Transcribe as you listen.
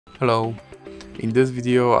Hello! In this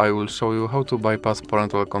video I will show you how to bypass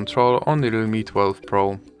parental control on REALME 12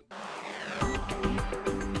 Pro.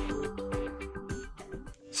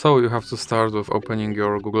 So you have to start with opening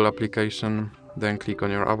your Google application, then click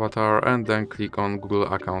on your avatar and then click on Google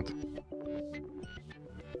account.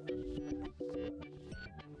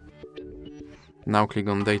 Now click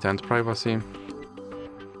on Data and Privacy.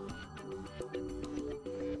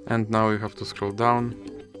 And now you have to scroll down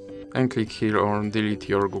and click here on Delete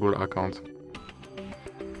your Google account.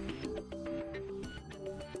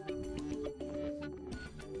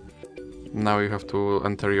 Now you have to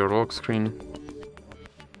enter your lock screen.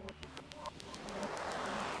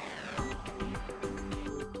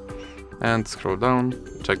 And scroll down,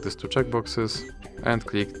 check these two checkboxes and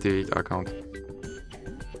click Delete account.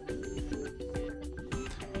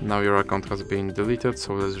 Now your account has been deleted,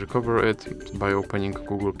 so let's recover it by opening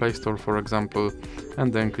Google Play Store, for example,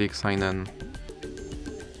 and then click Sign In.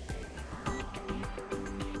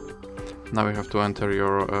 Now you have to enter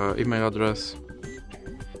your email address.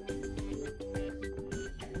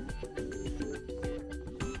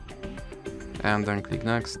 And then click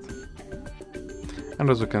Next. And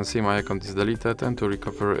as you can see, my account is deleted, and to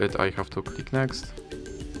recover it I have to click Next.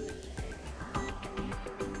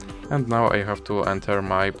 And now I have to enter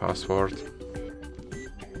my password.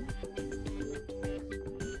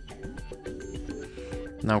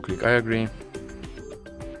 Now click I agree.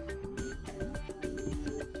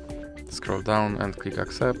 Scroll down and click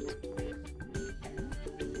Accept.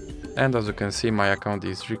 And as you can see, my account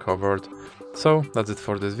is recovered. So that's it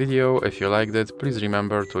for this video. If you liked it, please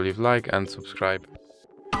remember to leave a like and subscribe.